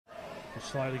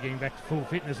slowly getting back to full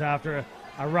fitness after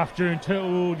a rough June.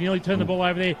 Nearly turned the ball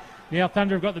over there. Now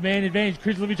Thunder have got the man advantage.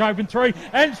 Krslovic open three,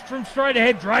 and from straight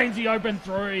ahead drains the open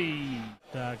three.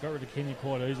 Got rid of Kenyon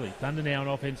quite easily. Thunder now on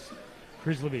offense.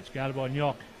 Krslovic guarded by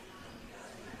Knock.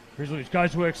 Krslovic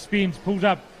goes to work, spins, pulls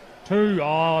up two.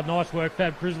 Oh, nice work,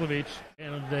 Fab Krslovic.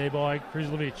 And there by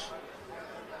Krslovic.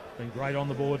 Been great on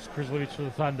the boards, Krslovic for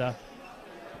the Thunder.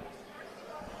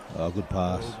 Oh, good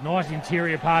pass. Nice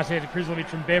interior pass out to Krslovic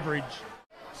from Beveridge.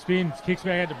 Spins, kicks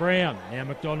back out to Brown. Now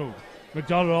McDonald.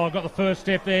 Got the first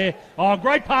step there. Oh,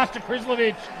 great pass to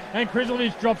Krslovic. And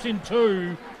Krslovic drops in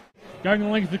two. Going the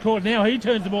length of the court. Now he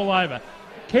turns the ball over.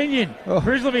 Kenyon.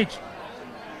 Krslovic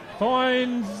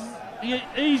finds the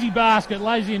easy basket.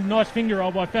 Lays in. Nice finger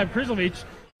roll by Fab Krslovic.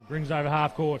 Brings over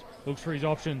half court. Looks for his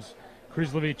options.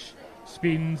 Krslovic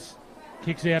spins.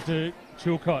 Kicks out to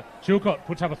Chilcott. Chilcott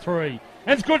puts up a three.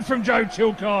 And it's good from Joe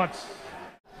Chilcott.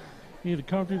 Near the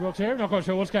commentary box here. Not quite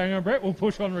sure what's going on, Brett. We'll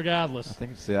push on regardless. I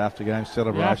think it's the after-game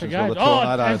celebrations for the Tornadoes.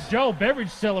 Tornadoes. As Joel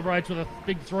Beveridge celebrates with a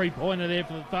big three-pointer there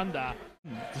for the Thunder.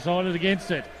 Decided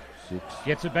against it. 6.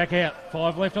 Gets it back out.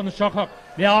 5 left on the shot clock.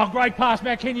 Now, great pass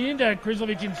back. Kenyon into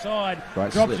Krslovic inside.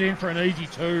 Great Drops slip. it in for an easy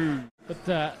 2.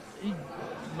 But he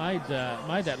made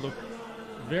that look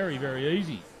very, very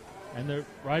easy. And the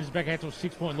Raiders back out to a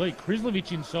 6-point lead.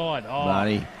 Krslovic inside. Oh,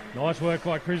 Money. Nice work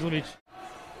by Krslovic.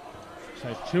 So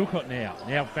it's Chilcott now.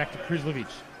 Now back to Krslovic.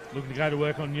 Looking to go to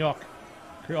work on Yock.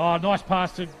 Oh, nice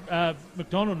pass to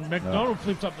McDonald. McDonald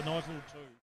flips up a nice little 2.